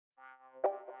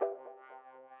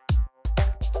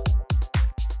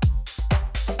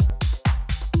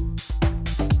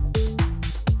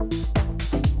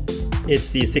It's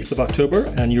the 6th of October,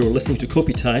 and you're listening to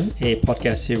Kopi Time, a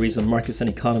podcast series on markets and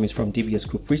economies from DBS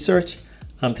Group Research.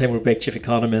 I'm Timur Beg, Chief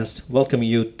Economist, welcoming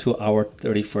you to our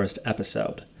 31st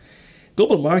episode.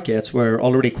 Global markets were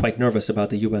already quite nervous about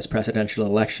the U.S. presidential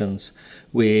elections,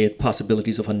 with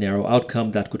possibilities of a narrow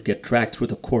outcome that could get dragged through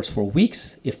the course for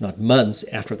weeks, if not months,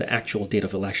 after the actual date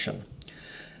of election.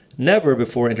 Never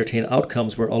before entertained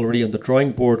outcomes were already on the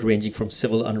drawing board, ranging from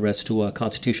civil unrest to a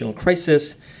constitutional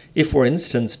crisis, if, for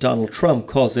instance, Donald Trump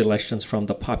calls the elections from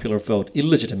the popular vote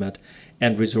illegitimate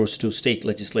and resorts to state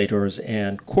legislators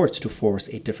and courts to force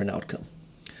a different outcome.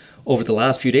 Over the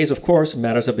last few days, of course,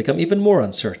 matters have become even more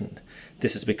uncertain.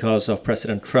 This is because of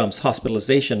President Trump's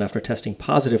hospitalization after testing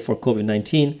positive for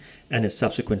COVID-19 and his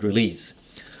subsequent release.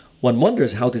 One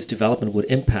wonders how this development would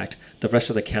impact the rest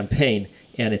of the campaign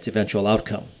and its eventual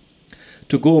outcome.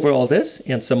 To go over all this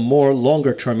and some more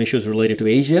longer-term issues related to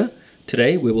Asia,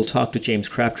 today we will talk to James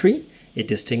Crabtree, a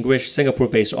distinguished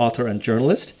Singapore-based author and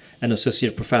journalist, and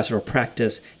associate professor of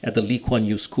practice at the Lee Kuan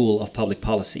Yew School of Public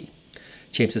Policy.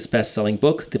 James's best-selling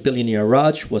book, The Billionaire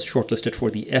Raj, was shortlisted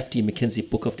for the FT McKinsey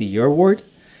Book of the Year Award.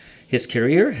 His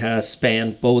career has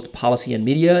spanned both policy and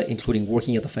media, including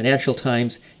working at the Financial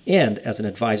Times and as an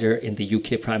advisor in the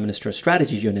UK Prime Minister's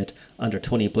Strategy Unit under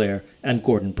Tony Blair and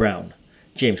Gordon Brown.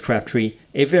 James Crabtree,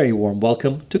 a very warm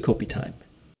welcome to Kopi Time.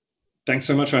 Thanks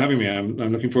so much for having me. I'm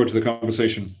looking forward to the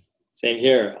conversation. Same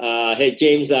here. Hey,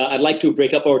 James, I'd like to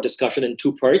break up our discussion in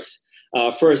two parts.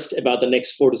 First, about the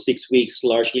next 4 to 6 weeks,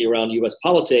 largely around U.S.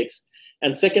 politics.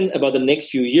 And second, about the next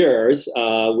few years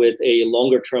with a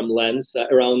longer-term lens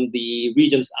around the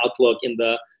region's outlook in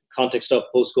the context of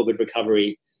post-COVID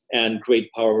recovery and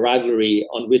great power rivalry,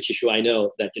 on which issue I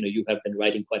know that you have been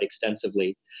writing quite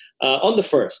extensively. On the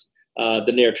first,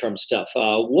 the near-term stuff.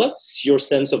 What's your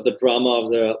sense of the drama of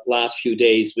the last few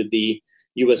days with the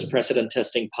U.S. president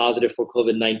testing positive for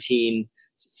COVID-19,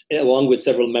 along with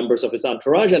several members of his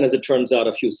entourage, and as it turns out,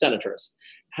 a few senators?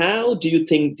 How do you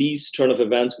think these turn of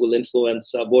events will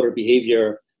influence voter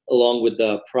behavior along with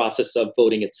the process of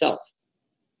voting itself?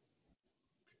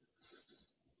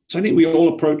 So I think we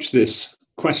all approach this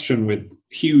question with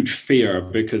huge fear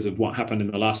because of what happened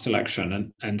in the last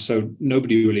election. And so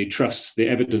nobody really trusts the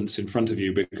evidence in front of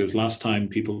you, because last time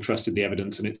people trusted the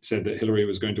evidence and it said that Hillary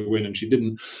was going to win and she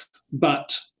didn't.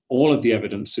 But all of the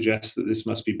evidence suggests that this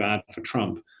must be bad for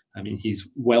Trump. I mean, he's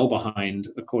well behind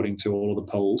according to all of the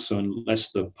polls. So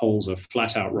unless the polls are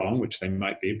flat out wrong, which they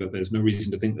might be, but there's no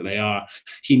reason to think that they are,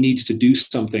 he needs to do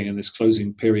something in this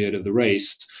closing period of the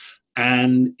race.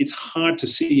 And it's hard to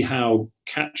see how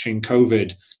catching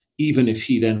COVID, even if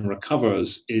he then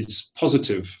recovers, is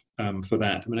positive for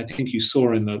that. I mean, I think you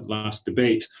saw in the last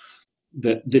debate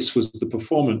that this was the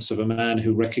performance of a man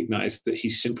who recognized that he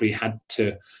simply had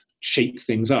to shake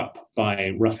things up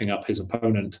by roughing up his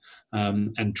opponent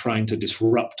and trying to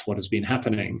disrupt what has been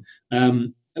happening.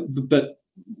 But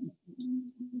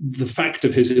the fact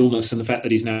of his illness and the fact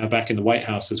that he's now back in the White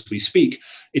House as we speak,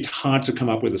 it's hard to come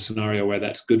up with a scenario where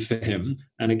that's good for him.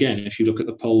 And again, if you look at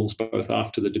the polls both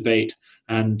after the debate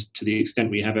and to the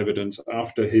extent we have evidence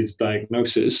after his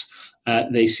diagnosis,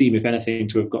 they seem, if anything,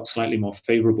 to have got slightly more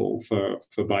favorable for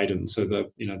Biden. So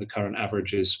the current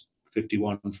average is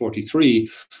 51-43,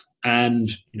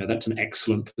 and that's an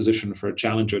excellent position for a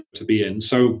challenger to be in.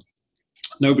 So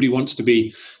nobody wants to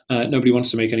make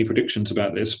any predictions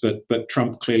about this, but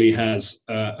Trump clearly has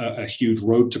a huge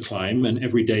road to climb, and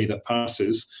every day that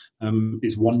passes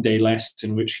is one day less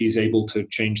in which he's able to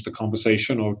change the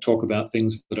conversation or talk about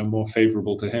things that are more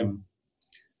favorable to him.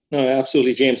 No,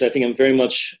 absolutely, James. I think I'm very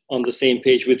much on the same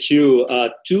page with you.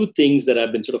 Two things that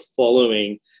I've been sort of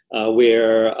following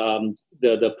where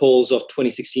the polls of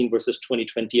 2016 versus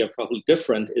 2020 are probably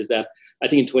different is that I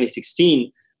think in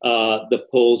 2016, the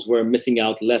polls were missing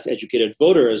out less educated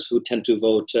voters who tend to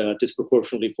vote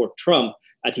disproportionately for Trump.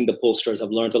 I think the pollsters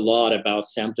have learned a lot about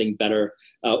sampling better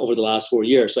over the last 4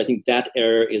 years. So I think that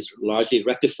error is largely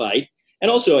rectified. And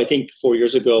also, I think 4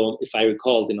 years ago, if I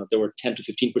recall, there were 10 to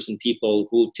 15% people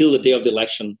who, till the day of the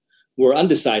election, were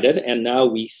undecided, and now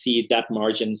we see that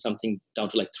margin something down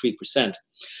to like 3%.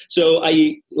 So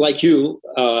I, like you,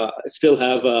 still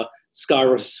have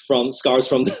scars from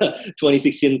the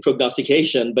 2016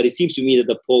 prognostication, but it seems to me that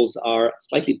the polls are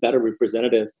slightly better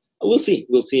representative. We'll see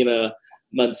in a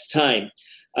month's time.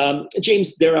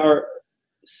 James, there are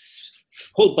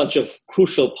whole bunch of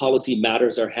crucial policy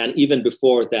matters at hand, even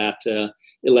before that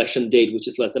election date, which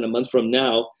is less than a month from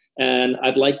now. And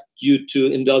I'd like you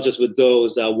to indulge us with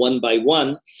those one by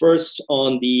one. First,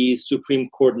 on the Supreme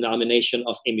Court nomination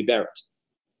of Amy Barrett.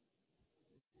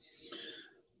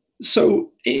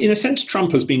 So, in a sense,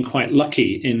 Trump has been quite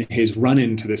lucky in his run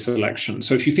into this election.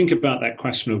 So, if you think about that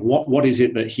question of what is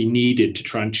it that he needed to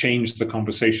try and change the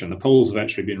conversation, the polls have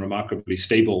actually been remarkably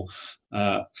stable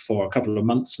for a couple of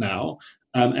months now.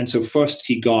 And so, first,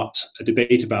 he got a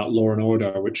debate about law and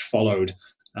order, which followed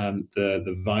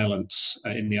the violence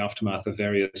in the aftermath of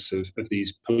various of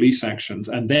these police actions.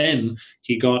 And then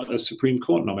he got a Supreme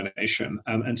Court nomination.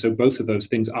 And so both of those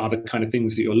things are the kind of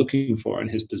things that you're looking for in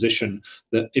his position,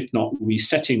 that if not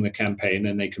resetting the campaign,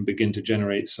 then they can begin to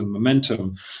generate some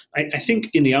momentum. I think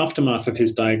in the aftermath of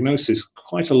his diagnosis,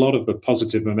 quite a lot of the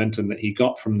positive momentum that he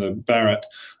got from the Barrett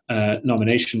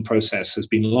nomination process has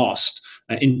been lost,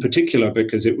 in particular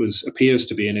because it appears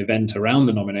to be an event around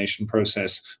the nomination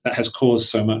process that has caused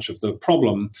so much of the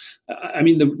problem. I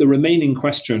mean, the remaining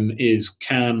question is,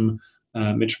 can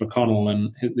Mitch McConnell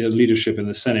and the leadership in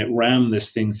the Senate ram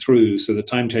this thing through? So the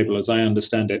timetable, as I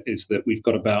understand it, is that we've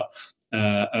got about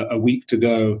a week to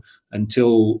go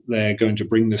until they're going to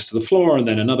bring this to the floor, and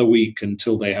then another week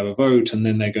until they have a vote, and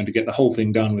then they're going to get the whole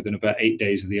thing done within about 8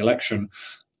 days of the election.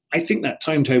 I think that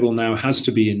timetable now has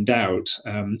to be in doubt.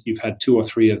 You've had 2 or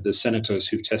 3 of the senators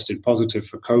who've tested positive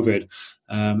for COVID,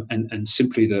 and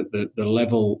simply the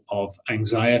level of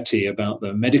anxiety about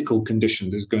the medical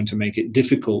conditions is going to make it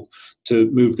difficult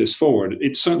to move this forward.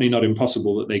 It's certainly not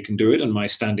impossible that they can do it, and my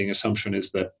standing assumption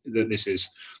is that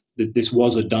this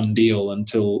was a done deal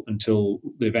until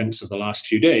the events of the last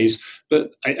few days.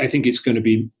 But I think it's going to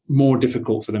be more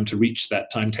difficult for them to reach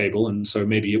that timetable, and so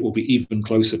maybe it will be even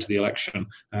closer to the election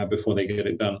before they get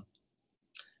it done.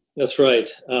 That's right.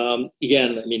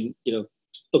 Again, I mean,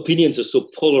 opinions are so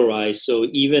polarized. So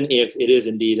even if it is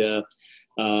indeed a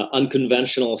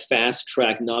unconventional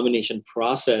fast-track nomination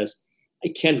process, I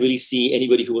can't really see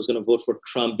anybody who was going to vote for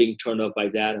Trump being turned off by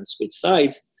that and switch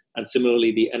sides. And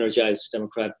similarly, the energized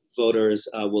Democrat voters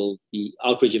will be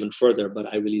outraged even further, but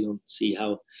I really don't see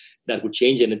how that would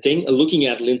change anything. Looking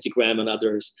at Lindsey Graham and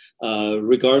others,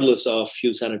 regardless of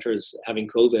few senators having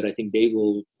COVID, I think they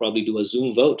will probably do a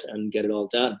Zoom vote and get it all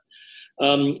done.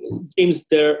 James,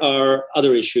 there are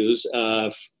other issues,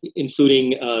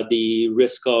 including the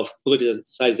risk of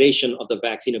politicization of the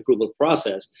vaccine approval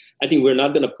process. I think we're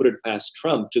not going to put it past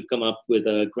Trump to come up with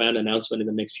a grand announcement in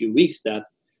the next few weeks that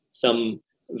some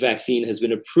vaccine has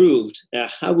been approved.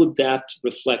 How would that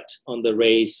reflect on the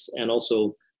race and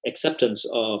also acceptance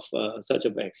of such a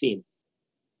vaccine?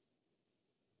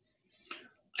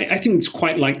 I think it's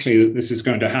quite likely that this is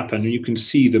going to happen. You can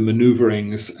see the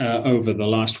maneuverings over the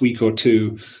last week or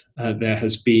two. There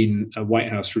has been a White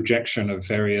House rejection of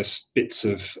various bits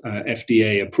of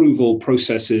FDA approval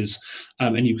processes,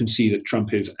 and you can see that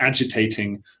Trump is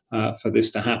agitating for this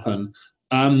to happen.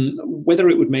 Whether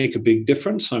it would make a big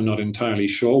difference, I'm not entirely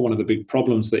sure. One of the big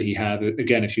problems that he had,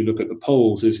 again, if you look at the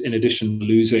polls, is in addition to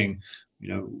losing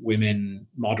women,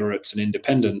 moderates, and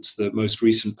independents, the most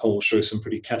recent polls show some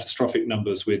pretty catastrophic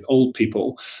numbers with old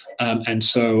people. And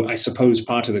so I suppose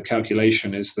part of the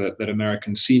calculation is that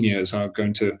American seniors are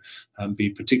going to be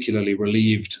particularly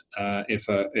relieved if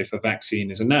a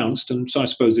vaccine is announced. And so I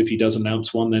suppose if he does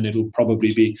announce one, then it'll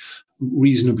probably be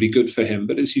reasonably good for him.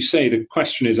 But as you say, the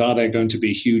question is, are there going to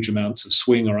be huge amounts of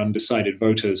swing or undecided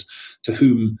voters to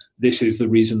whom this is the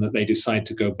reason that they decide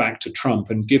to go back to Trump?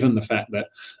 And given the fact that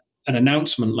an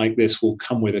announcement like this will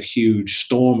come with a huge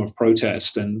storm of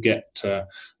protest and get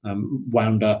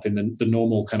wound up in the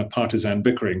normal kind of partisan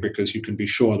bickering, because you can be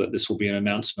sure that this will be an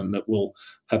announcement that will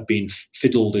have been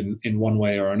fiddled in one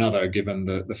way or another, given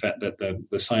the fact that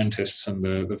the scientists and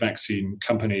the vaccine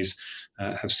companies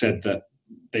have said that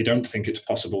they don't think it's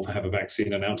possible to have a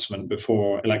vaccine announcement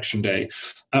before Election Day.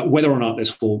 Whether or not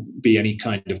this will be any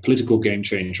kind of political game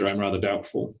changer, I'm rather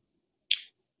doubtful.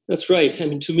 That's right. I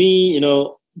mean, to me,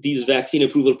 these vaccine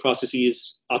approval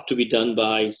processes ought to be done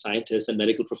by scientists and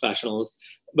medical professionals.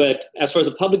 But as far as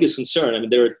the public is concerned, I mean,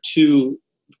 there are 2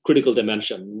 critical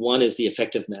dimensions. One is the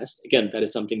effectiveness. Again, that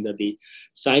is something that the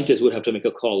scientists would have to make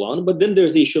a call on. But then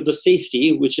there's the issue of the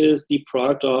safety, which is the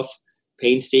product of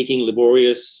painstaking,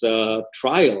 laborious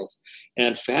trials.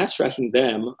 And fast-tracking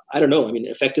them, I don't know. I mean,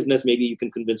 effectiveness, maybe you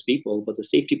can convince people, but the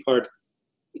safety part,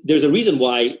 there's a reason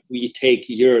why we take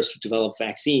years to develop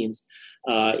vaccines.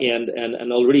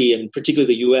 And already, and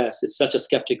particularly the US, is such a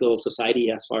skeptical society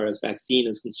as far as vaccine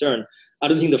is concerned. I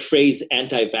don't think the phrase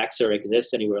anti-vaxxer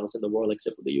exists anywhere else in the world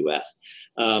except for the US.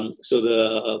 So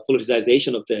the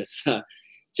politicization of this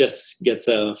just gets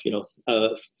a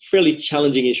fairly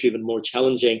challenging issue, even more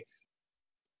challenging.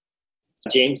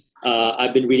 James,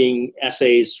 I've been reading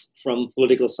essays from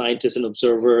political scientists and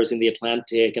observers in The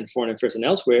Atlantic and Foreign Affairs and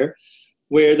elsewhere,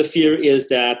 where the fear is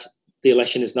that the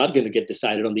election is not going to get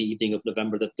decided on the evening of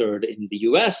November the 3rd in the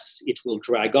US. It will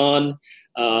drag on,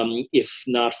 if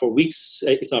not for weeks,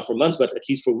 if not for months, but at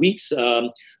least for weeks.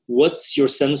 What's your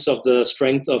sense of the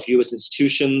strength of US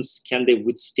institutions? Can they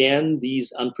withstand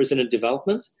these unprecedented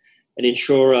developments and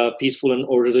ensure a peaceful and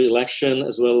orderly election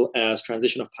as well as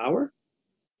transition of power?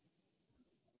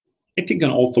 I think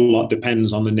an awful lot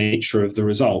depends on the nature of the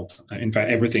result. In fact,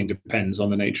 everything depends on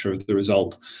the nature of the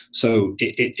result. So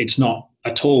it's not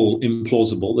at all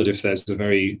implausible that if there's a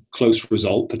very close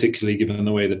result, particularly given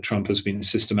the way that Trump has been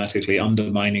systematically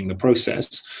undermining the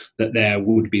process, that there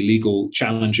would be legal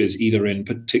challenges either in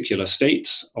particular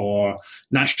states or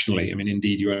nationally. I mean,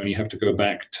 indeed, you only have to go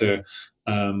back to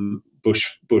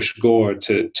Bush Gore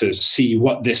to see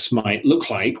what this might look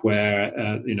like, where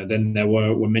then there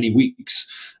were many weeks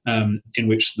in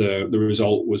which the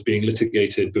result was being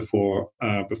litigated before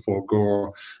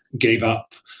Gore gave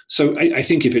up. So I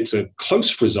think if it's a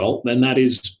close result, then that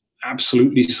is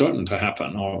absolutely certain to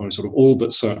happen, or sort of all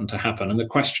but certain to happen. And the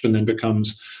question then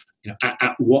becomes,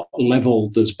 at what level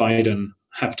does Biden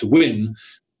have to win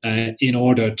in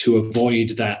order to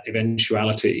avoid that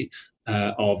eventuality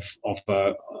of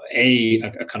a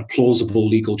kind of plausible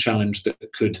legal challenge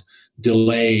that could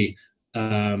delay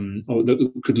or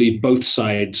that could leave both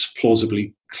sides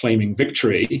plausibly claiming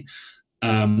victory,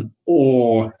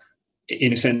 or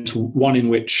in a sense, one in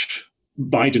which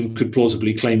Biden could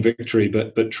plausibly claim victory,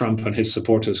 but Trump and his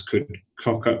supporters could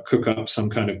cook up some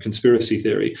kind of conspiracy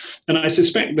theory. And I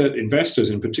suspect that investors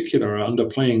in particular are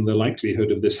underplaying the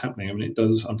likelihood of this happening. I mean, it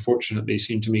does unfortunately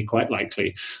seem to me quite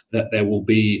likely that there will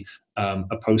be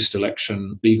a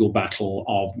post-election legal battle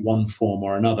of one form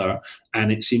or another.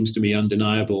 And it seems to me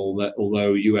undeniable that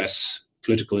although US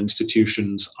political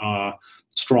institutions are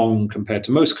strong compared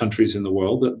to most countries in the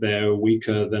world, that they're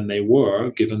weaker than they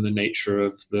were given the nature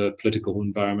of the political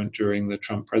environment during the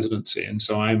Trump presidency. And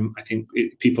so I think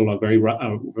people are very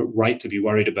right to be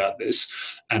worried about this.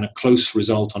 And a close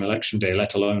result on election day,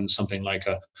 let alone something like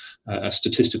a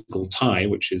statistical tie,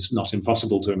 which is not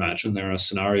impossible to imagine. There are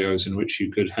scenarios in which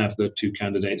you could have the two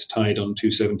candidates tied on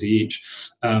 270 each.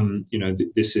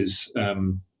 This is,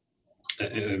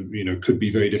 could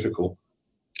be very difficult.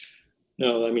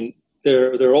 No, I mean,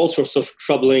 there are all sorts of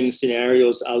troubling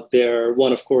scenarios out there.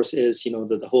 One, of course, is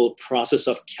the whole process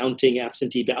of counting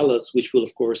absentee ballots, which will,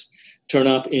 of course, turn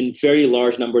up in very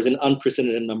large numbers and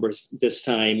unprecedented numbers this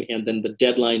time. And then the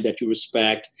deadline that you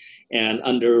respect, and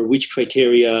under which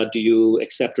criteria do you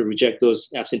accept or reject those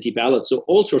absentee ballots? So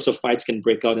all sorts of fights can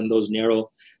break out in those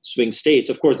narrow swing states.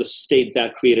 Of course, the state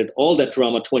that created all that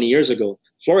drama 20 years ago,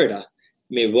 Florida,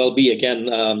 may well be again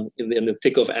in the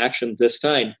thick of action this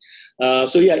time.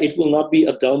 It will not be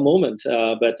a dull moment,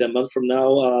 but a month from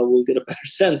now we'll get a better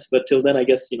sense. But till then, I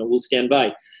guess we'll stand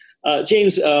by.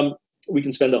 James, we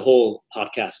can spend the whole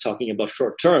podcast talking about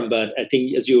short term, but I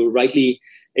think as you rightly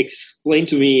explained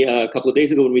to me a couple of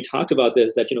days ago when we talked about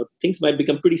this, that things might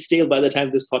become pretty stale by the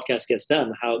time this podcast gets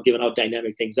done, given how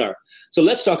dynamic things are. So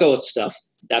let's talk about stuff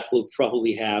that will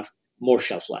probably have more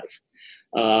shelf life.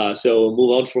 So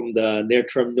move on from the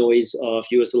near-term noise of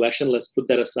U.S. election. Let's put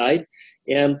that aside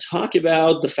and talk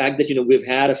about the fact that we've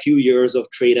had a few years of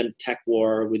trade and tech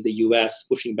war with the U.S.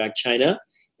 pushing back China,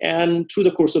 and through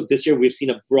the course of this year, we've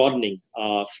seen a broadening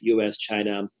of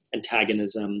U.S.-China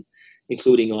antagonism,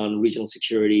 including on regional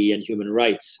security and human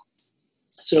rights.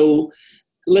 So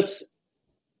let's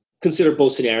consider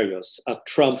both scenarios: a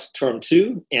Trump term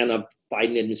 2 and a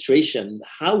Biden administration.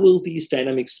 How will these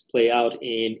dynamics play out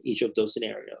in each of those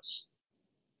scenarios?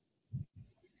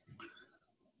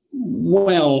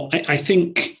 Well, I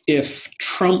think if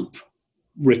Trump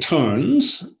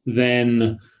returns,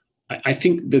 then I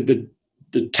think that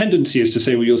the tendency is to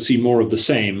say, well, you'll see more of the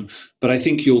same, but I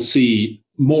think you'll see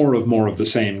more of the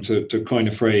same, to coin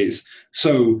a phrase.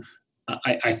 So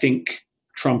I think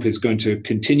Trump is going to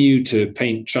continue to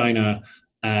paint China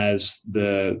as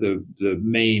the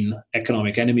main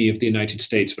economic enemy of the United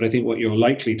States. But I think what you're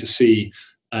likely to see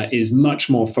is much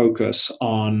more focus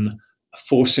on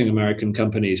forcing American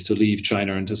companies to leave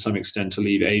China and to some extent to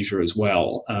leave Asia as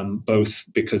well, both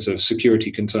because of security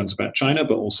concerns about China,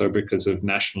 but also because of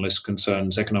nationalist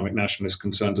concerns, economic nationalist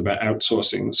concerns about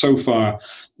outsourcing. So far,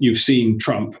 you've seen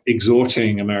Trump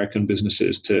exhorting American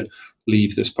businesses to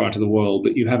leave this part of the world,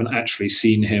 but you haven't actually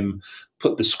seen him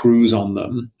put the screws on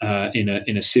them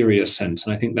in a serious sense.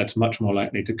 And I think that's much more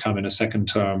likely to come in a second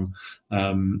term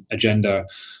agenda.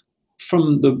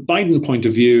 From the Biden point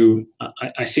of view,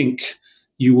 I think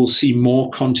you will see more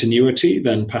continuity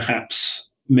than perhaps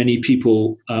many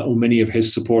people or many of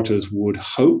his supporters would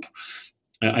hope.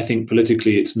 I think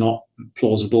politically it's not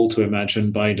plausible to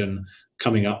imagine Biden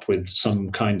coming up with some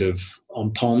kind of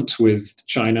entente with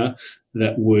China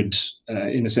that would,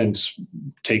 in a sense,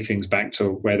 take things back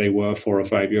to where they were 4 or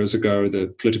 5 years ago.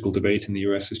 The political debate in the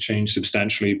US has changed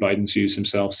substantially. Biden's views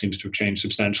himself seems to have changed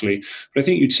substantially. But I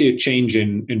think you'd see a change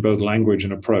in both language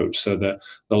and approach. So the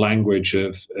language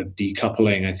of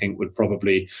decoupling, I think, would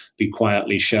probably be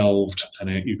quietly shelved. And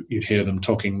you'd hear them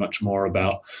talking much more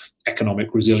about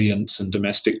economic resilience and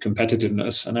domestic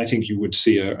competitiveness. And I think you would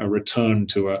see a return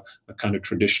to a kind of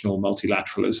traditional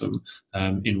multilateralism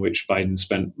in which Biden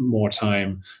spent more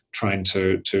time trying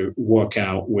to work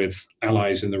out with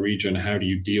allies in the region, how do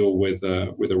you deal with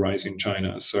a rising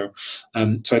China. So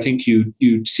I think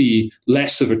you'd see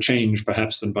less of a change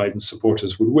perhaps than Biden's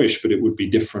supporters would wish, but it would be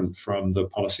different from the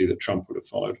policy that Trump would have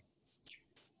followed.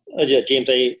 Yeah, James,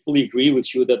 I fully agree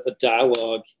with you that the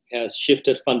dialogue has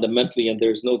shifted fundamentally and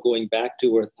there's no going back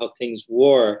to how things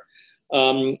were.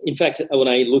 In fact, when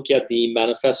I look at the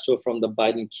manifesto from the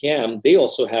Biden camp, they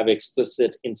also have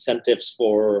explicit incentives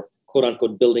for quote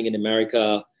unquote building in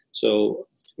America. So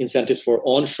incentives for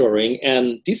onshoring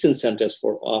and disincentives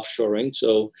for offshoring.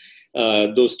 So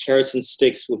those carrots and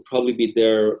sticks will probably be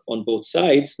there on both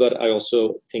sides. But I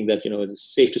also think that,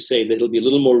 it's safe to say that it'll be a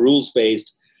little more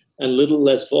rules-based and a little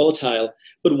less volatile.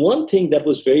 But one thing that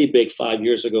was very big 5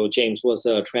 years ago, James, was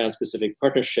the Trans-Pacific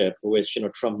Partnership, which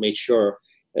Trump made sure,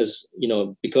 as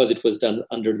because it was done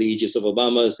under the aegis of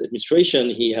Obama's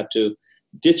administration, he had to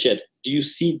ditch it. Do you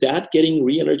see that getting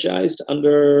re-energized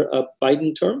under a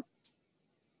Biden term?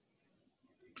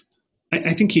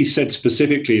 I think he said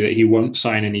specifically that he won't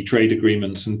sign any trade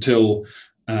agreements until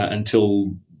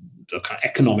the kind of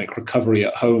economic recovery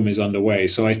at home is underway.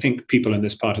 So I think people in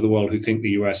this part of the world who think the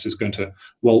US is going to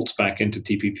waltz back into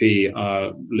TPP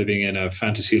are living in a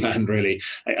fantasy land, really.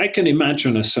 I can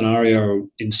imagine a scenario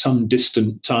in some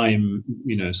distant time,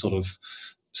 sort of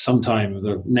sometime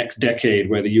the next decade,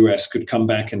 where the US could come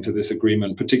back into this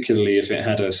agreement, particularly if it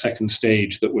had a second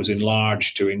stage that was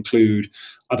enlarged to include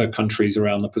other countries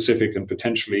around the Pacific and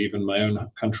potentially even my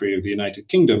own country of the United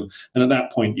Kingdom. And at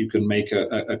that point, you can make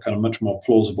a kind of much more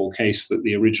plausible case that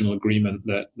the original agreement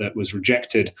that was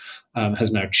rejected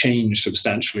has now changed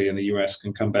substantially and the US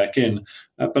can come back in.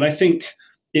 But I think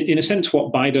in a sense,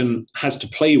 what Biden has to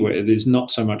play with is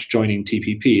not so much joining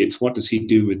TPP, it's what does he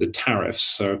do with the tariffs.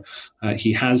 So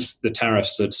he has the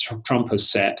tariffs that Trump has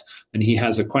set, and he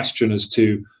has a question as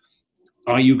to,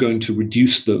 are you going to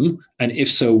reduce them? And if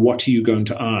so, what are you going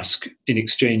to ask in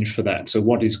exchange for that? So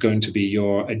what is going to be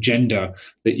your agenda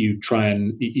that you try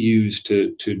and use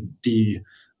to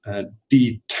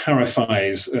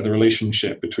de-tariffize the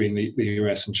relationship between the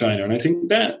US and China? And I think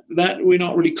that we're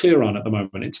not really clear on at the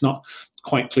moment. It's not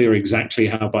quite clear exactly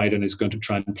how Biden is going to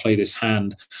try and play this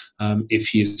hand, if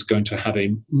he is going to have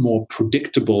a more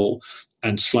predictable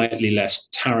and slightly less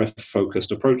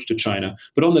tariff-focused approach to China.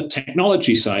 But on the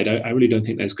technology side, I really don't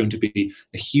think there's going to be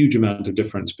a huge amount of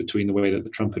difference between the way that the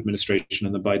Trump administration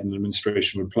and the Biden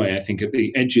administration would play. I think at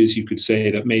the edges, you could say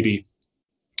that maybe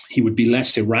he would be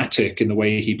less erratic in the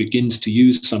way he begins to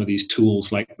use some of these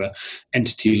tools like the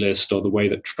entity list or the way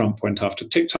that Trump went after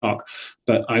TikTok.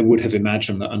 But I would have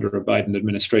imagined that under a Biden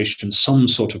administration, some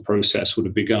sort of process would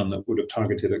have begun that would have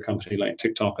targeted a company like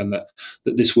TikTok, and that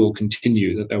this will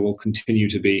continue, that there will continue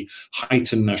to be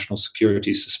heightened national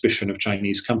security suspicion of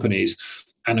Chinese companies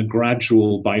and a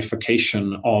gradual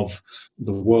bifurcation of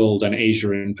the world and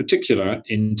Asia in particular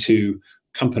into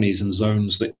companies and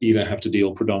zones that either have to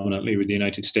deal predominantly with the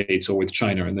United States or with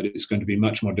China, and that it's going to be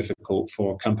much more difficult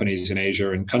for companies in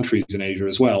Asia and countries in Asia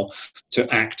as well to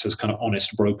act as kind of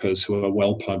honest brokers who are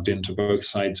well plugged into both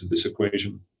sides of this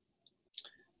equation.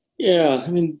 Yeah, I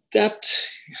mean, that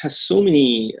has so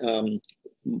many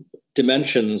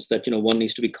dimensions that, one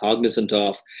needs to be cognizant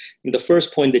of. And the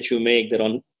first point that you make, that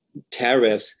on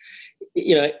tariffs,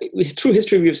 through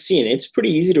history, we've seen it's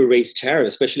pretty easy to raise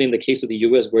tariffs, especially in the case of the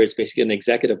US, where it's basically an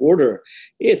executive order.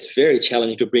 It's very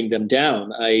challenging to bring them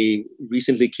down. I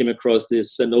recently came across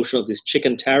this notion of these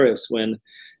chicken tariffs when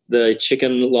the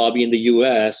chicken lobby in the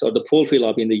US, or the poultry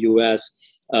lobby in the US,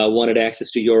 wanted access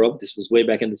to Europe. This was way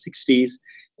back in the 60s.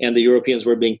 And the Europeans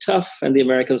were being tough, and the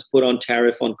Americans put on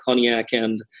tariff on cognac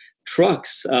and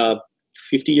trucks.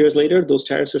 50 years later, those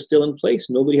tariffs are still in place.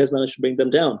 Nobody has managed to bring them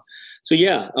down. So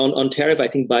yeah, on tariff, I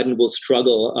think Biden will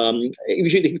struggle.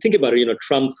 If you think about it,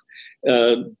 Trump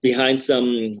behind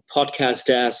some podcast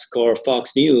desk or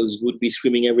Fox News would be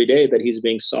screaming every day that he's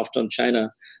being soft on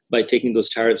China by taking those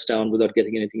tariffs down without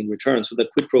getting anything in return. So the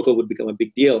quid pro quo would become a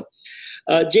big deal.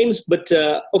 James, but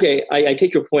okay, I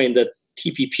take your point that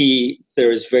TPP,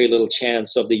 there is very little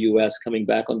chance of the U.S. coming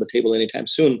back on the table anytime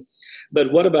soon.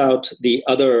 But what about the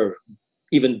other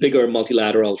even bigger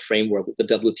multilateral framework with the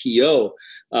WTO.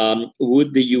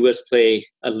 Would the U.S. play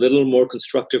a little more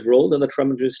constructive role than the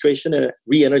Trump administration in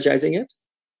re-energizing it?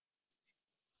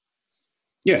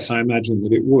 Yes, I imagine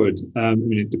that it would. I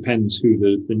mean, it depends who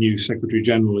the new Secretary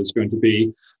General is going to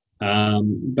be.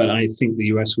 But I think the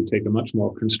US would take a much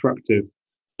more constructive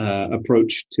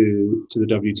approach to the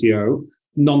WTO.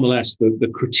 Nonetheless,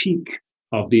 the critique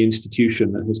of the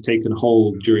institution that has taken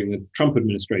hold during the Trump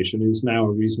administration is now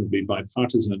a reasonably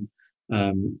bipartisan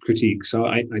critique. So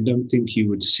I don't think you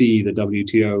would see the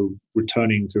WTO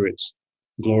returning to its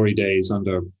glory days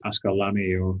under Pascal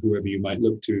Lamy or whoever you might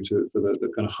look to for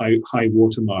the kind of high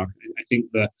watermark. I think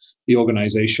the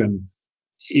organization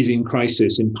is in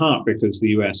crisis in part because the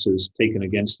US has taken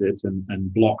against it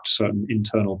and blocked certain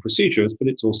internal procedures, but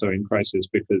it's also in crisis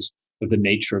because of the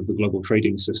nature of the global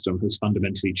trading system has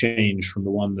fundamentally changed from the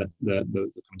one that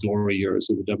the glory years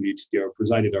of the WTO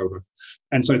presided over.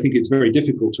 And so I think it's very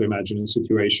difficult to imagine a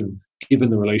situation,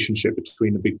 given the relationship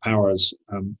between the big powers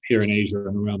here in Asia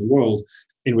and around the world,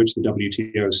 in which the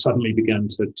WTO suddenly began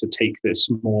to take this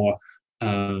more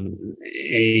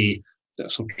a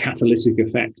sort of catalytic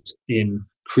effect in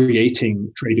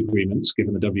creating trade agreements,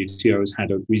 given the WTO has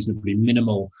had a reasonably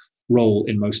minimal role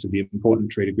in most of the important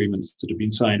trade agreements that have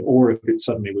been signed, or if it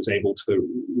suddenly was able to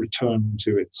return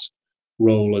to its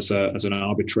role as an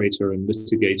arbitrator and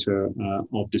litigator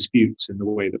of disputes in the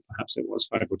way that perhaps it was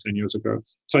 5 or 10 years ago.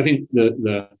 So I think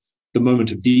the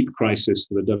moment of deep crisis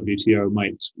for the WTO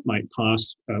might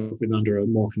pass under a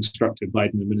more constructive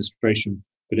Biden administration,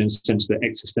 but in a sense, the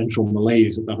existential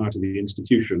malaise at the heart of the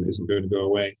institution isn't going to go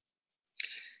away.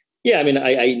 Yeah, I mean,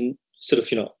 I sort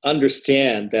of,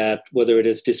 understand that whether it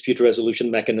is dispute resolution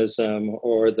mechanism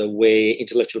or the way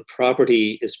intellectual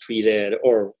property is treated,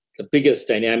 or the biggest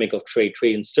dynamic of trade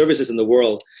and services in the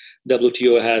world,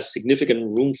 WTO has significant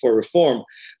room for reform.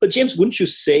 But James, wouldn't you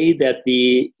say that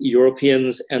the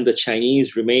Europeans and the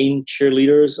Chinese remain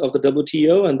cheerleaders of the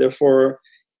WTO, and therefore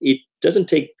it doesn't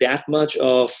take that much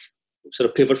of sort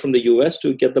of pivot from the US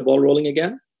to get the ball rolling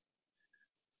again?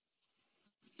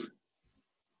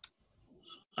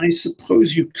 I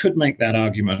suppose you could make that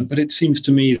argument, but it seems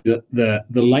to me that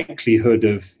the likelihood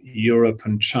of Europe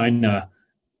and China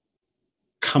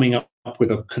coming up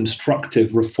with a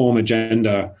constructive reform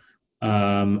agenda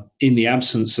in the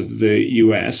absence of the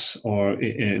US or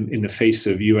in the face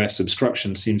of US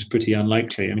obstruction seems pretty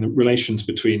unlikely. I mean, relations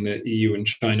between the EU and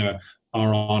China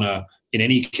are in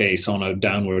any case, on a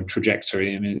downward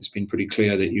trajectory. I mean, it's been pretty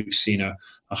clear that you've seen a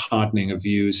hardening of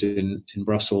views in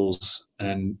Brussels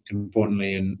and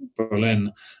importantly in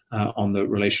Berlin on the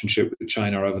relationship with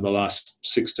China over the last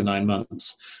 6 to 9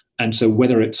 months. And so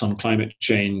whether it's on climate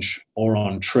change or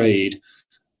on trade,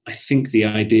 I think the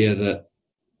idea that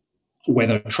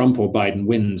whether Trump or Biden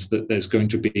wins, that there's going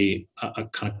to be a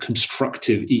kind of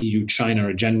constructive EU-China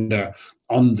agenda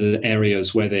on the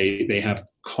areas where they have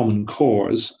common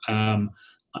cores. I'm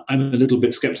a little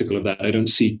bit skeptical of that. I don't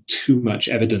see too much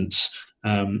evidence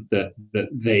that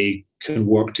they can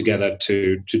work together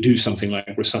to do something like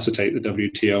resuscitate the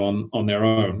WTO on their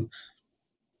own.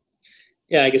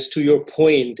 Yeah, I guess to your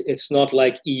point, it's not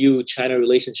like EU-China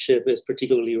relationship is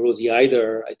particularly rosy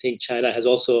either. I think China has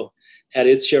also had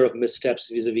its share of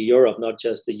missteps vis-a-vis Europe, not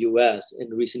just the US in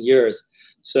recent years.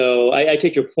 So I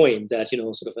take your point that,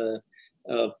 sort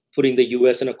of putting the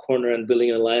US in a corner and building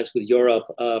an alliance with Europe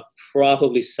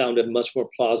probably sounded much more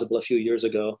plausible a few years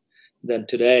ago than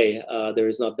today. There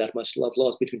is not that much love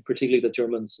lost between particularly the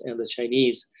Germans and the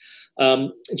Chinese.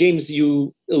 James,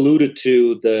 you alluded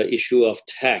to the issue of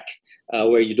tech,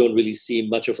 where you don't really see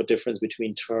much of a difference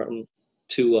between term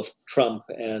 2 of Trump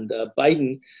and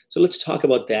Biden. So let's talk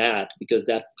about that, because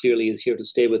that clearly is here to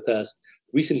stay with us.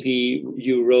 Recently,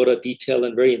 you wrote a detailed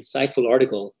and very insightful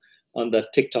article on the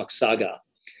TikTok saga.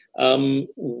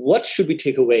 What should we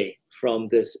take away from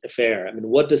this affair? I mean,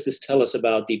 what does this tell us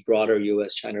about the broader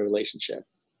US-China relationship?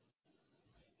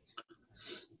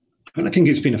 And I think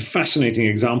it's been a fascinating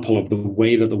example of the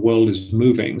way that the world is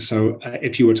moving. So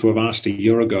if you were to have asked a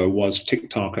year ago, was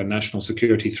TikTok a national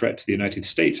security threat to the United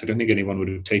States? I don't think anyone would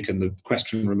have taken the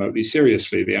question remotely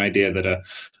seriously. The idea that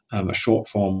a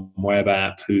short-form web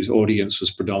app whose audience was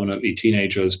predominantly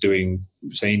teenagers doing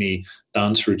zany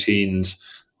dance routines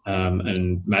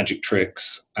and magic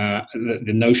tricks,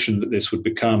 the notion that this would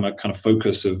become a kind of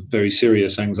focus of very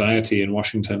serious anxiety in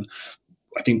Washington,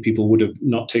 I think people would have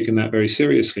not taken that very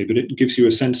seriously, but it gives you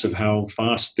a sense of how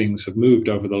fast things have moved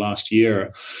over the last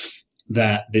year,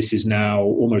 that this is now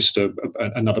almost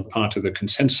another part of the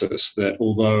consensus, that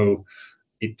although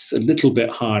it's a little bit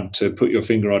hard to put your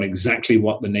finger on exactly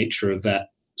what the nature of that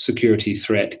security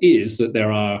threat is that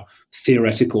there are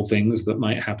theoretical things that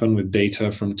might happen with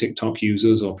data from TikTok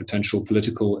users or potential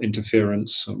political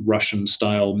interference,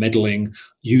 Russian-style meddling,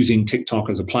 using TikTok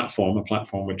as a platform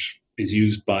which is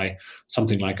used by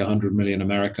something like 100 million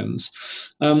Americans.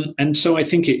 And so I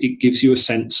think it gives you a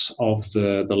sense of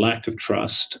the lack of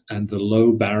trust and the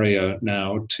low barrier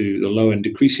now to the low and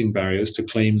decreasing barriers to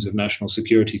claims of national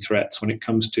security threats when it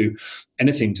comes to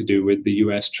anything to do with the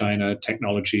US-China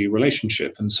technology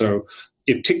relationship. And so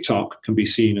if TikTok can be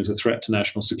seen as a threat to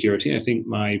national security, I think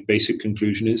my basic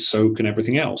conclusion is so can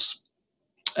everything else.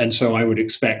 And so I would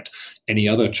expect any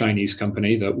other Chinese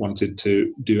company that wanted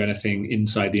to do anything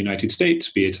inside the United States,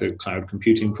 be it a cloud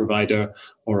computing provider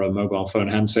or a mobile phone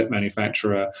handset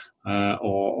manufacturer,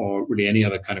 or really any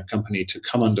other kind of company, to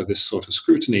come under this sort of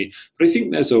scrutiny. But I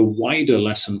think there's a wider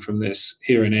lesson from this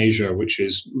here in Asia, which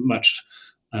is much,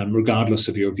 regardless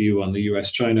of your view on the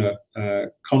US-China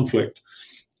conflict,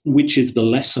 which is the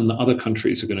lesson that other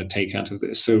countries are going to take out of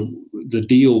this. So the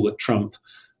deal that Trump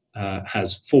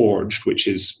has forged, which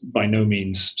is by no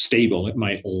means stable. It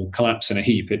might all collapse in a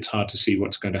heap. It's hard to see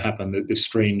what's going to happen. This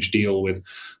strange deal with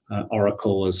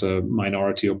Oracle as a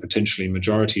minority or potentially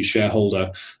majority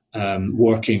shareholder,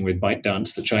 working with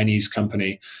ByteDance, the Chinese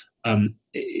company.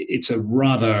 It's a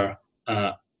rather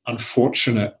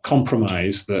unfortunate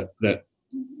compromise that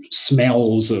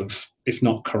smells of, if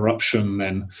not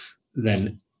corruption,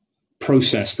 then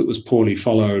process that was poorly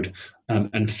followed,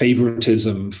 and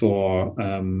favoritism for,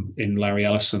 in Larry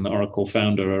Ellison, the Oracle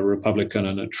founder, a Republican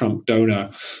and a Trump donor.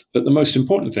 But the most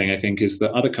important thing, I think, is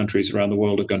that other countries around the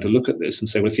world are going to look at this and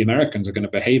say, well, if the Americans are going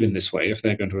to behave in this way, if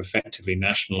they're going to effectively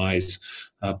nationalize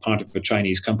part of a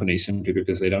Chinese company simply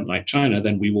because they don't like China,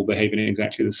 then we will behave in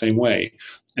exactly the same way.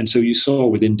 And so you saw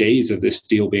within days of this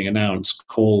deal being announced,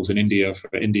 calls in India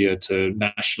for India to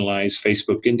nationalize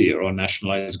Facebook India or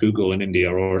nationalize Google in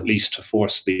India, or at least to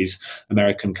force these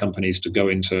American companies to go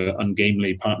into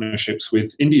ungainly partnerships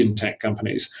with Indian tech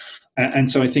companies. And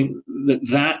so I think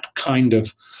that kind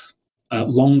of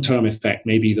long-term effect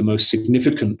may be the most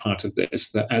significant part of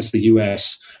this, that as the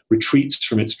US retreats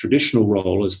from its traditional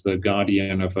role as the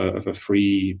guardian of a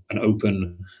free and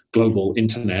open global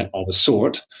internet of a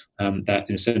sort, that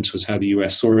in a sense was how the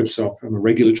US saw itself from a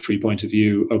regulatory point of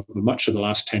view over much of the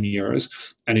last 10 years,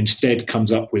 and instead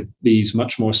comes up with these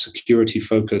much more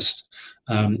security-focused,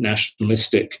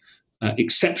 nationalistic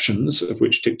exceptions, of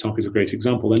which TikTok is a great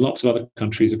example, then lots of other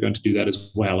countries are going to do that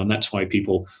as well. And that's why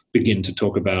people begin to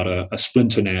talk about a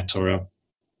splinter net or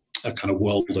a kind of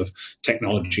world of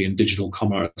technology and digital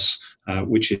commerce,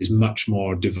 which is much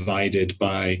more divided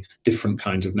by different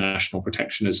kinds of national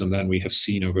protectionism than we have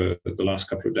seen over the last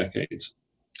couple of decades.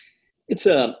 It's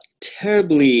a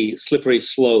terribly slippery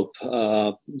slope,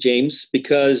 James,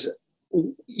 because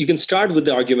you can start with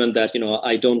the argument that,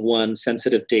 I don't want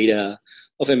sensitive data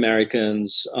of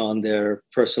Americans on their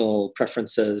personal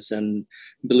preferences and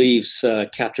beliefs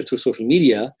captured through social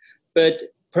media. But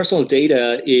personal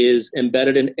data is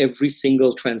embedded in every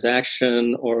single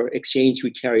transaction or exchange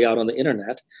we carry out on the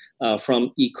internet,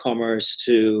 from e-commerce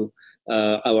to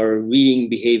our reading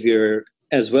behavior,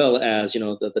 as well as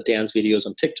the dance videos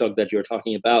on TikTok that you're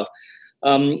talking about.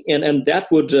 And that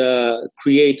would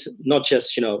create not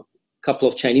just couple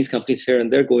of Chinese companies here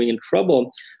and there going in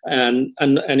trouble, and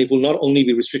it will not only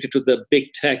be restricted to the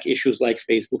big tech issues like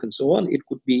Facebook and so on. It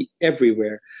could be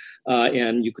everywhere,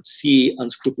 and you could see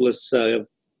unscrupulous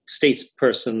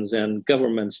statespersons and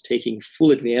governments taking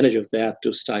full advantage of that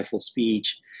to stifle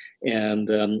speech and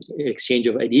exchange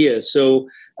of ideas. So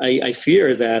I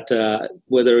fear that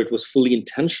whether it was fully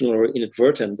intentional or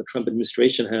inadvertent, the Trump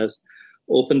administration has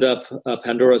opened up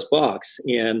Pandora's box,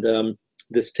 and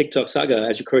this TikTok saga,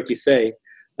 as you correctly say,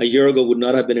 a year ago would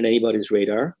not have been in anybody's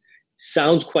radar.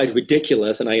 Sounds quite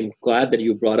ridiculous, and I'm glad that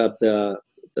you brought up the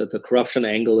corruption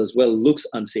angle as well. Looks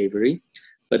unsavory,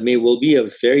 but may well be a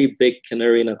very big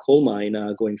canary in a coal mine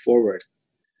going forward.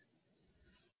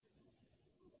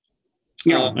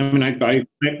 Yeah, I mean,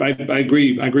 I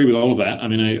agree. I agree with all of that. I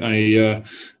mean,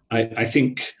 I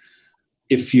think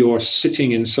if you're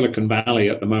sitting in Silicon Valley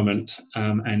at the moment,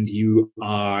 and you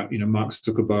are, Mark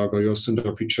Zuckerberg or you're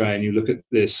Sundar Pichai, and you look at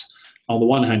this, on the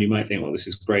one hand, you might think, well, this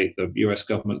is great. The US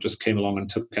government just came along and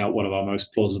took out one of our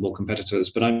most plausible competitors.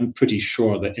 But I'm pretty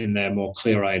sure that in their more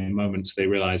clear-eyed moments, they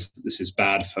realize that this is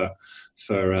bad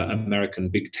for American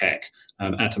big tech,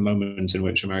 at a moment in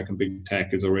which American big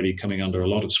tech is already coming under a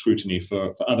lot of scrutiny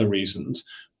for other reasons.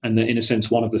 And that, in a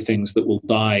sense, one of the things that will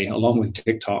die along with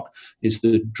TikTok is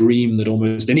the dream that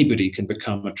almost anybody can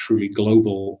become a truly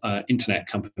global internet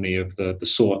company of the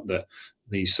sort that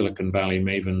the Silicon Valley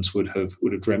mavens would have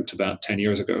dreamt about 10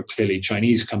 years ago. Clearly,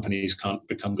 Chinese companies can't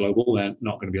become global. They're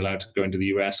not going to be allowed to go into the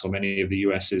US or many of the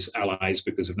US's allies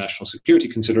because of national security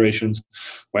considerations.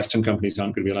 Western companies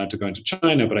aren't going to be allowed to go into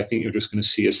China, but I think you're just going to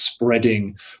see a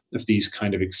spreading of these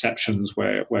kind of exceptions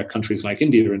where countries like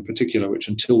India in particular, which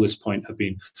until this point have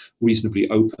been reasonably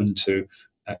open to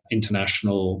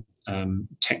international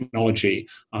technology,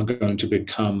 are going to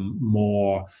become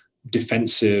more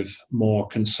defensive, more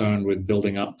concerned with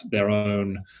building up their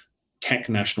own tech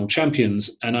national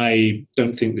champions. And I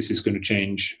don't think this is going to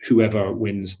change whoever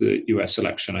wins the US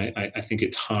election. I think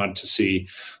it's hard to see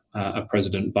a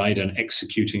President Biden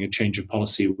executing a change of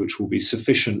policy which will be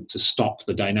sufficient to stop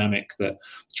the dynamic that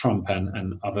Trump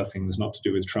and other things not to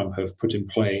do with Trump have put in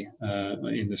play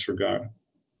in this regard.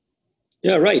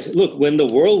 Yeah, right. Look, when the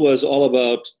world was all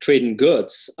about trade in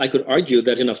goods, I could argue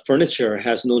that furniture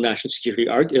has no national security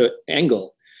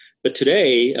angle. But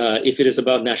today, if it is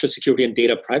about national security and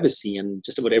data privacy, and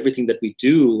just about everything that we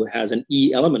do has an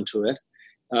E element to it,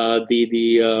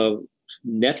 the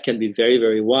net can be very,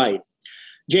 very wide.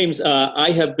 James,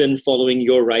 I have been following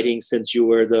your writing since you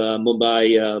were the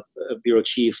Mumbai bureau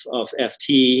chief of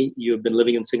FT. You've been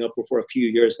living in Singapore for a few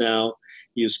years now.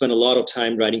 You spent a lot of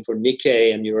time writing for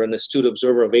Nikkei, and you're an astute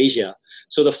observer of Asia.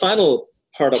 So the final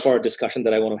part of our discussion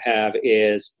that I want to have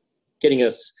is getting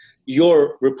us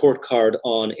your report card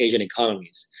on Asian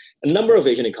economies. A number of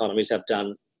Asian economies have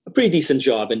done a pretty decent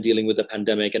job in dealing with the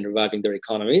pandemic and reviving their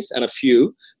economies, and a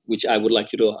few, which I would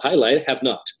like you to highlight, have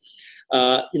not.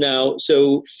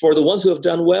 So for the ones who have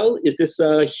done well, is this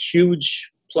a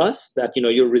huge plus that,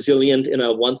 you're resilient in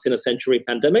a once-in-a-century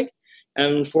pandemic?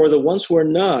 And for the ones who are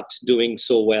not doing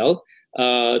so well,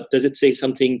 does it say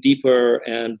something deeper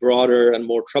and broader and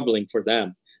more troubling for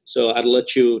them? So I'd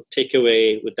let you take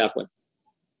away with that one.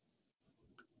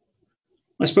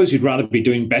 I suppose you'd rather be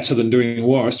doing better than doing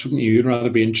worse, wouldn't you? You'd rather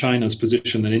be in China's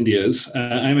position than India's.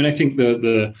 I think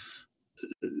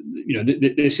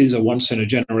this is a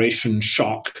once-in-a-generation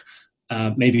shock,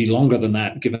 maybe longer than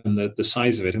that, given the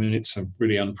size of it. I mean, it's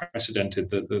really unprecedented,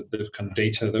 the kind of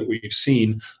data that we've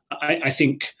seen. I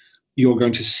think you're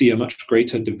going to see a much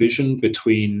greater division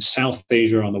between South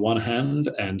Asia on the one hand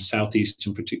and Southeast,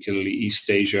 and particularly East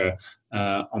Asia,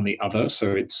 on the other.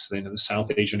 So it's the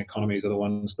South Asian economies are the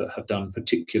ones that have done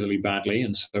particularly badly.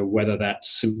 And so whether that's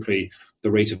simply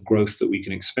the rate of growth that we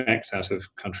can expect out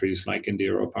of countries like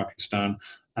India or Pakistan,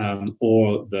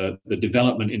 or the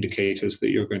development indicators that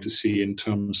you're going to see in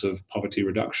terms of poverty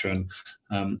reduction,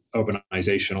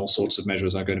 urbanization, all sorts of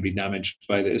measures are going to be damaged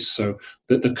by this. So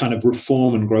the kind of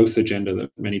reform and growth agenda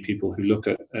that many people who look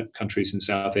at countries in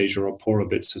South Asia or poorer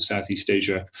bits of Southeast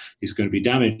Asia is going to be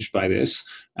damaged by this.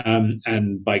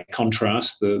 And by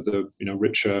contrast, the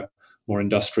richer, more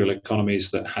industrial economies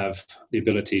that have the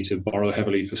ability to borrow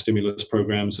heavily for stimulus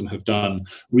programs and have done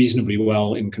reasonably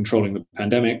well in controlling the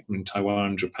pandemic, in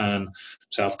Taiwan, Japan,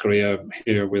 South Korea,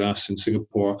 here with us in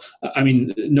Singapore. I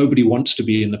mean, nobody wants to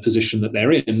be in the position that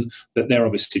they're in, but they're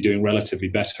obviously doing relatively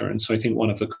better. And so I think one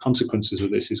of the consequences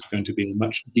of this is going to be a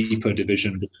much deeper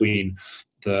division between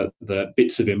the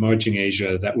bits of emerging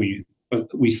Asia that we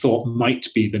thought might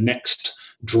be the next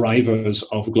drivers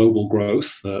of global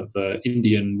growth, the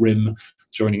Indian Rim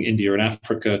joining India and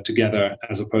Africa together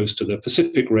as opposed to the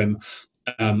Pacific Rim.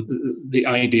 The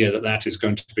idea that is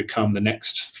going to become the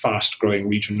next fast-growing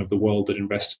region of the world that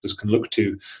investors can look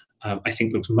to, I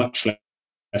think looks much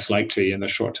less likely in the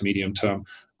short to medium term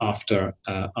after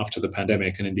the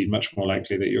pandemic, and indeed much more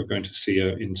likely that you're going to see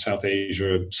in South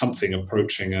Asia something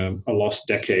approaching a lost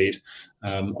decade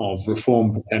of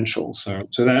reform potential. So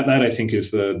that I think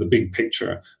is the big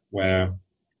picture where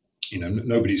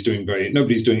nobody's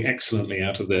doing excellently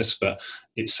out of this, but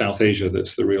it's South Asia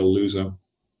that's the real loser.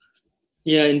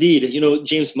 Yeah, indeed.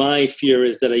 James, my fear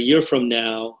is that a year from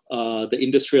now, the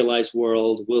industrialized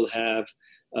world will have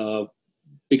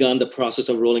begun the process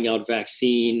of rolling out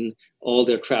vaccine. All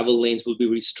their travel lanes will be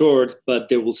restored, but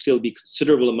there will still be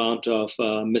considerable amount of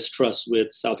mistrust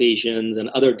with South Asians and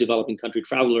other developing country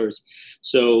travelers.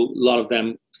 So a lot of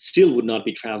them still would not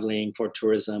be traveling for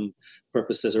tourism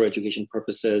purposes or education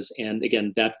purposes. And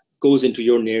again, that goes into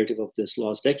your narrative of this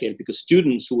lost decade, because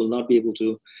students who will not be able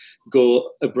to go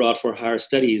abroad for higher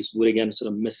studies would again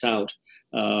sort of miss out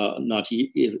not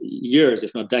years,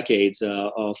 if not decades,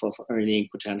 of earning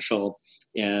potential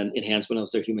and enhancement of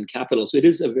their human capital. So it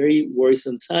is a very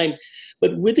worrisome time.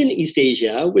 But within East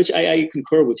Asia, which I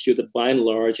concur with you that by and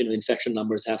large, infection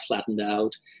numbers have flattened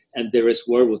out and there is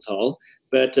wherewithal.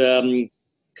 But a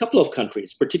couple of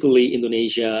countries, particularly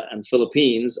Indonesia and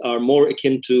Philippines, are more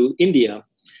akin to India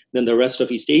than the rest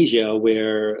of East Asia,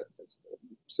 where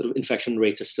sort of infection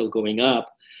rates are still going up,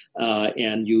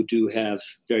 and you do have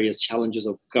various challenges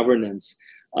of governance.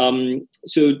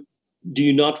 So do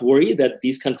you not worry that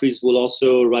these countries will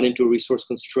also run into resource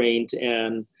constraint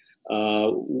and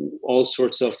all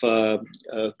sorts of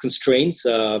constraints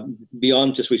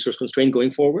beyond just resource constraint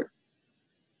going forward?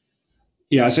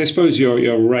 Yes, I suppose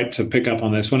you're right to pick up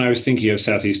on this. When I was thinking of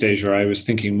Southeast Asia, I was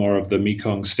thinking more of the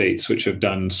Mekong states, which have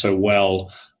done so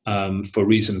well for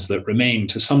reasons that remain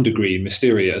to some degree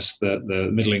mysterious, the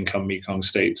middle-income Mekong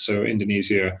states. So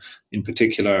Indonesia in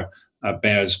particular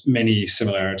bears many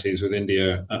similarities with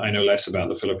India. I know less about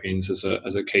the Philippines as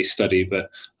a case study, but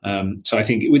so I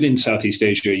think within Southeast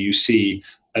Asia, you see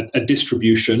a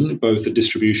distribution, both a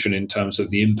distribution in terms of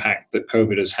the impact that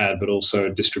COVID has had, but also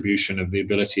a distribution of the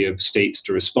ability of states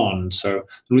to respond. So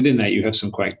within that, you have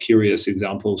some quite curious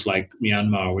examples like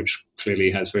Myanmar, which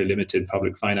clearly has very limited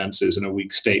public finances and a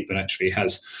weak state, but actually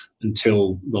has,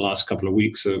 until the last couple of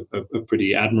weeks, a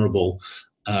pretty admirable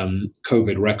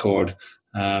COVID record.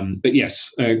 But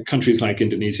yes, countries like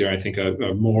Indonesia, I think,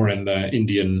 are more in the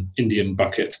Indian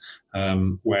bucket,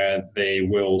 where they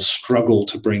will struggle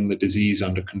to bring the disease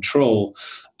under control.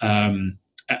 And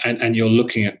you're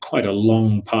looking at quite a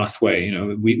long pathway.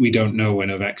 We don't know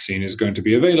when a vaccine is going to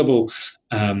be available,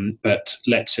 but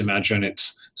let's imagine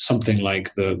it's something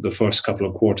like the first couple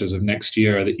of quarters of next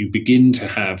year that you begin to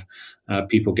have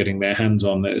people getting their hands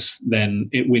on this. Then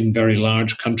in very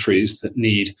large countries that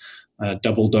need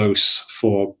double dose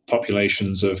for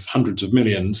populations of hundreds of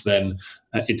millions, then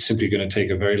it's simply going to take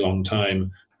a very long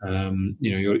time.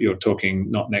 You're talking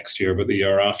not next year, but the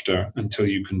year after, until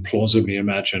you can plausibly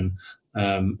imagine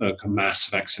a mass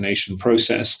vaccination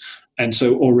process. And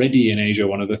so already in Asia,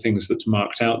 one of the things that's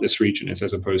marked out this region is,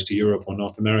 as opposed to Europe or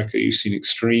North America, you've seen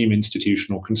extreme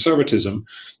institutional conservatism,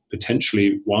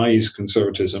 potentially wise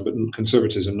conservatism, but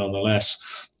conservatism nonetheless,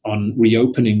 on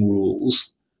reopening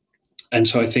rules. And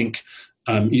so I think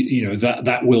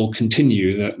that will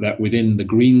continue, that within the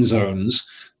green zones,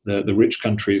 the rich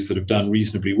countries that have done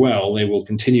reasonably well, they will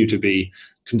continue to be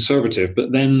conservative.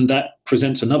 But then that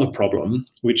presents another problem,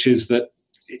 which is that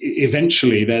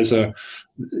eventually there's a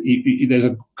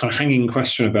kind of hanging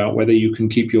question about whether you can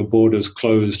keep your borders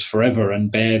closed forever and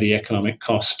bear the economic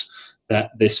cost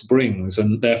that this brings.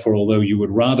 And therefore, although you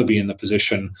would rather be in the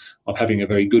position of having a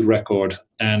very good record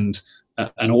and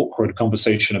an awkward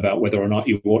conversation about whether or not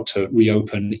you ought to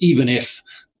reopen, even if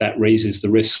that raises the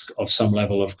risk of some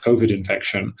level of COVID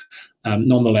infection.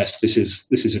 Nonetheless, this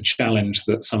is a challenge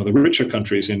that some of the richer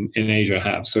countries in Asia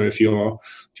have. So if you're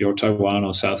Taiwan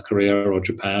or South Korea or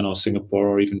Japan or Singapore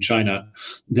or even China,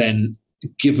 then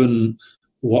given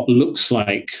what looks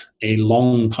like a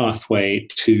long pathway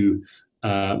to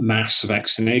mass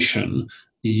vaccination,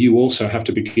 you also have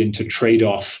to begin to trade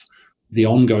off the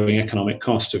ongoing economic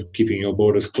cost of keeping your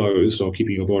borders closed, or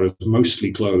keeping your borders mostly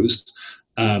closed,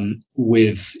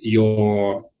 with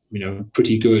your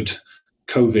pretty good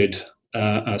COVID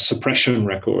suppression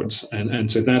records. And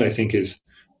so that, I think, is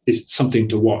something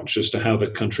to watch as to how the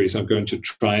countries are going to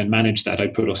try and manage that. I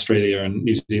put Australia and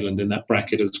New Zealand in that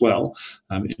bracket as well.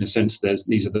 In a sense,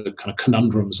 these are the kind of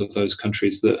conundrums of those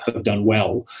countries that have done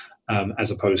well,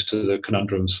 as opposed to the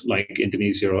conundrums like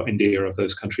Indonesia or India of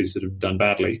those countries that have done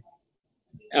badly.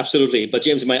 Absolutely. But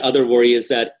James, my other worry is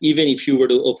that even if you were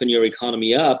to open your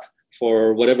economy up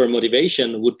for whatever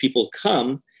motivation, would people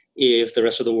come if the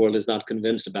rest of the world is not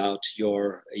convinced about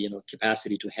your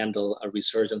capacity to handle a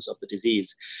resurgence of the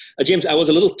disease? James, I was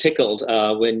a little tickled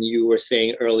when you were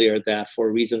saying earlier that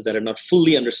for reasons that are not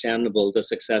fully understandable, the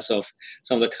success of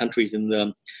some of the countries in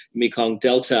the Mekong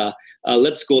Delta.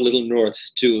 Let's go a little north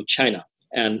to China.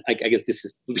 And I guess this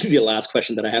is the last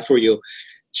question that I have for you.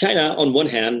 China, on one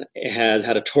hand, has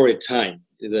had a torrid time.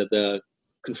 The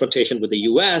confrontation with the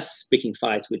U.S., picking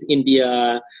fights with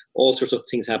India, all sorts of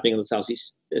things happening on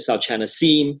the South China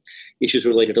Sea, issues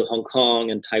related to Hong Kong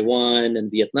and Taiwan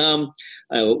and Vietnam,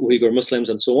 Uyghur Muslims,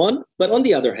 and so on. But on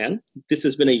the other hand, this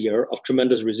has been a year of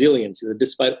tremendous resilience.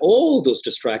 Despite all those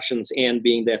distractions and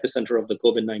being the epicenter of the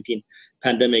COVID-19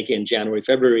 pandemic in January,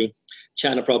 February,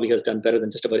 China probably has done better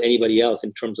than just about anybody else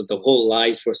in terms of the whole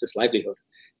lives versus livelihood.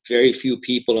 Very few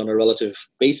people on a relative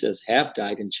basis have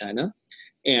died in China,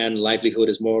 and livelihood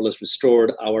is more or less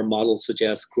restored. Our models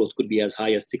suggest growth could be as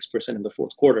high as 6% in the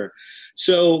fourth quarter.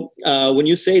 So when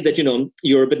you say that,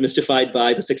 you're a bit mystified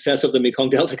by the success of the Mekong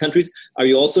Delta countries, are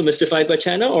you also mystified by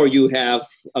China, or you have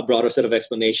a broader set of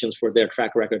explanations for their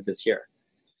track record this year?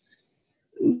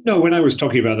 No, when I was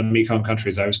talking about the Mekong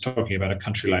countries, I was talking about a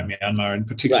country like Myanmar in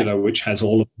particular, right, which has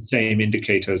all of the same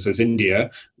indicators as India,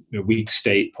 weak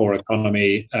state, poor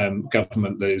economy,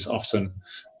 government that is often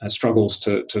struggles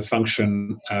to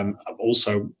function.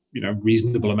 Also,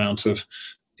 reasonable amount of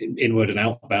inward and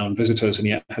outbound visitors, and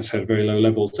yet has had very low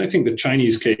levels. I think the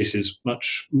Chinese case is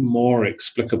much more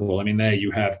explicable. I mean, there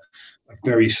you have a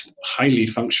very highly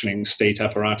functioning state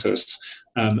apparatus.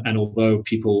 And although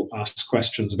people ask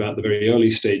questions about the very early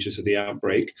stages of the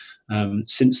outbreak,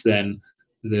 since then,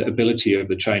 the ability of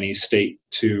the Chinese state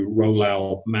to roll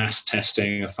out mass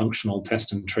testing, a functional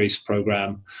test and trace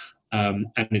program, and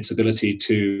its ability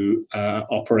to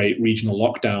operate regional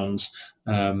lockdowns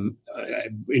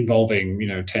involving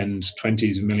tens,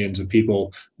 20s of millions of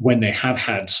people when they have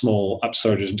had small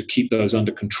upsurges, and to keep those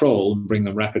under control and bring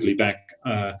them rapidly back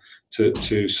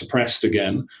to suppressed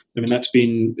again. I mean,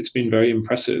 it's been very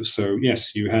impressive. So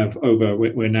yes, you have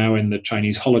we're now in the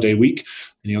Chinese holiday week,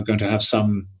 and you're going to have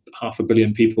some 500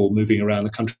 million people moving around the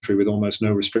country with almost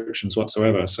no restrictions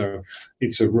whatsoever. So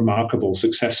it's a remarkable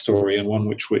success story, and one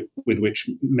with which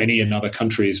many in other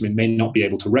countries may not be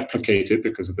able to replicate it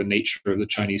because of the nature of the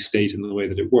Chinese state and the way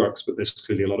that it works. But there's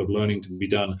clearly a lot of learning to be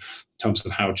done in terms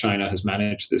of how China has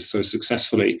managed this so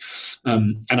successfully.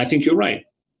 And I think you're right.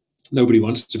 Nobody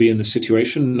wants to be in this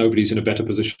situation. Nobody's in a better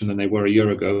position than they were a year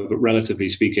ago. But relatively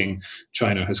speaking,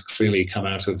 China has clearly come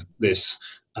out of this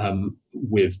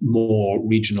with more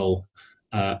regional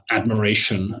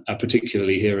admiration,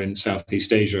 particularly here in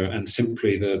Southeast Asia, and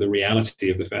simply the reality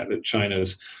of the fact that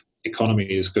China's economy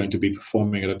is going to be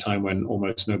performing at a time when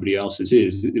almost nobody else's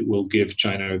is. It will give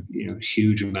China a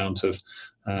huge amount of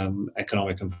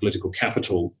economic and political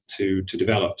capital to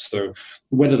develop. So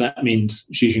whether that means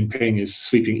Xi Jinping is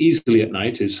sleeping easily at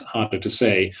night is harder to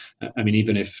say. I mean,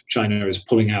 even if China is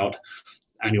pulling out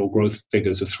annual growth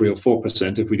figures of 3 or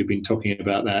 4%, if we'd have been talking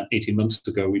about that 18 months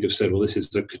ago, we'd have said, well, this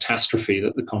is a catastrophe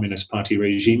that the Communist Party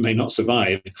regime may not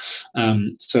survive.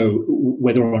 So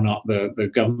whether or not the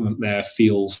government there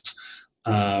feels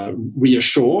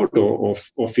reassured or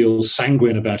feels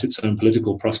sanguine about its own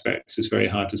political prospects is very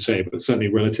hard to say, but certainly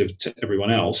relative to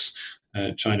everyone else,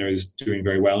 China is doing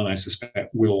very well, and I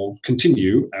suspect will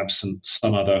continue, absent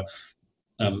some other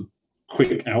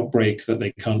quick outbreak that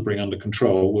they can't bring under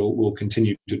control, will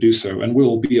continue to do so, and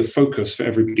will be a focus for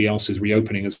everybody else's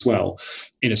reopening as well.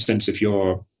 In a sense, if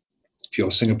you're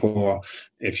Singapore,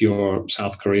 if you're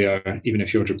South Korea, even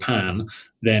if you're Japan,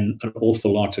 then an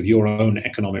awful lot of your own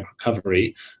economic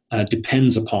recovery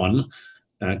depends upon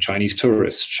Chinese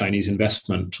tourists, Chinese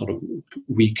investment, sort of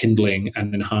rekindling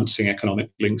and enhancing economic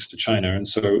links to China. And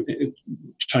so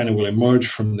China will emerge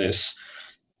from this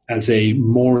as a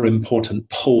more important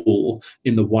pole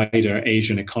in the wider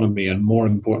Asian economy and more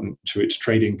important to its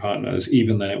trading partners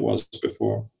even than it was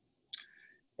before.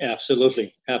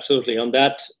 Absolutely. Absolutely. On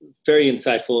that very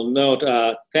insightful note,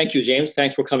 thank you, James.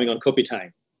 Thanks for coming on Kopi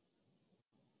Time.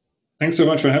 Thanks so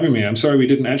much for having me. I'm sorry we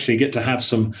didn't actually get to have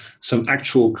some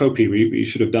actual Kopi. We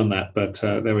should have done that, but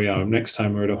there we are. Next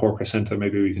time we're at a hawker center,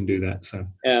 maybe we can do that. So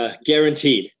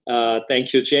guaranteed.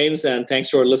 Thank you, James, and thanks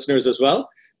to our listeners as well.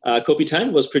 Kopi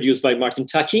Time was produced by Martin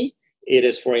Taki. It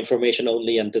is for information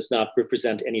only and does not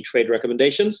represent any trade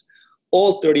recommendations.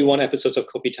 All 31 episodes of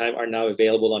Kopi Time are now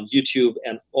available on YouTube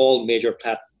and all major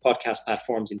podcast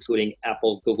platforms, including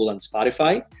Apple, Google, and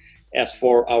Spotify. As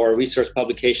for our research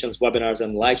publications, webinars,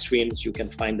 and live streams, you can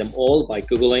find them all by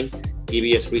Googling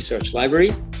DBS Research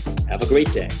Library. Have a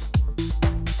great day.